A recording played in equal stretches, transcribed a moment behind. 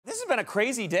has been a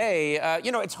crazy day.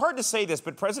 You know, it's hard to say this,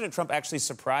 but President Trump actually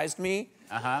surprised me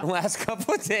the last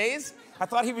couple of days. I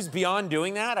thought he was beyond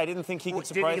doing that. I didn't think he could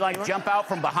surprise me. Did he, like, jump out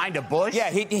from behind a bush? Yeah,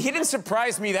 he didn't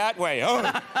surprise me that way.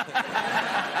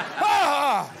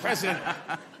 Oh. President.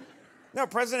 No,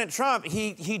 President Trump,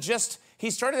 he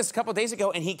started this a couple of days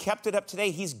ago, and he kept it up today.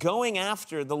 He's going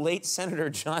after the late Senator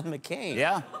John McCain.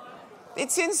 Yeah.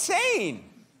 It's insane.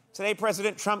 Today,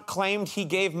 President Trump claimed he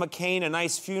gave McCain a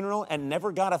nice funeral and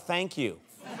never got a thank you.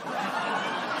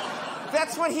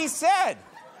 That's what he said.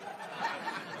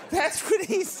 That's what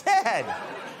he said.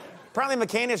 Apparently,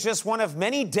 McCain is just one of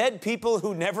many dead people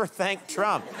who never thanked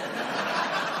Trump.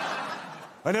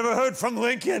 I never heard from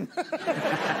Lincoln.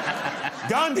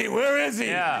 Gandhi, where is he?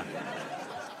 Yeah.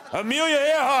 Amelia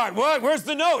Earhart, what? Where's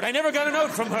the note? I never got a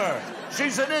note from her.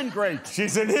 She's an ingrate.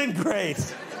 She's an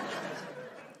ingrate.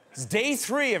 It's day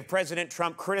 3 of President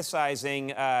Trump criticizing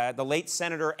the late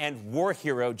senator and war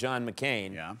hero John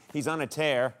McCain. Yeah. He's on a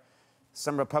tear.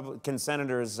 Some Republican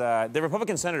senators, the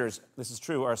Republican senators, this is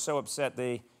true, are so upset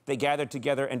they gathered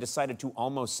together and decided to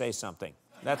almost say something.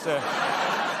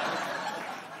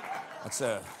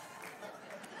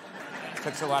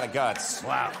 Takes a lot of guts.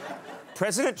 Wow.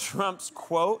 President Trump's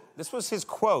quote, this was his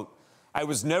quote, "I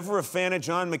was never a fan of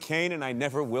John McCain and I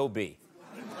never will be."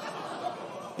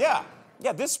 Yeah,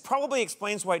 this probably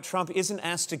explains why Trump isn't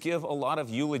asked to give a lot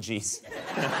of eulogies.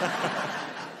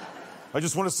 I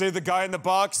just want to say the guy in the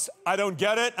box, I don't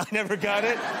get it, I never got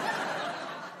it.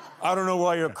 I don't know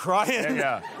why you're crying.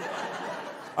 Yeah.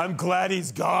 I'm glad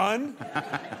he's gone.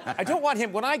 I don't want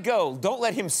him, when I go, don't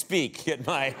let him speak at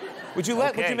my... Would you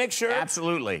make sure?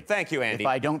 Absolutely. Thank you, Andy. If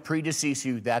I don't predecease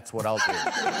you, that's what I'll do.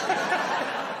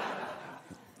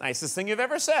 Nicest thing you've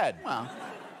ever said. Well...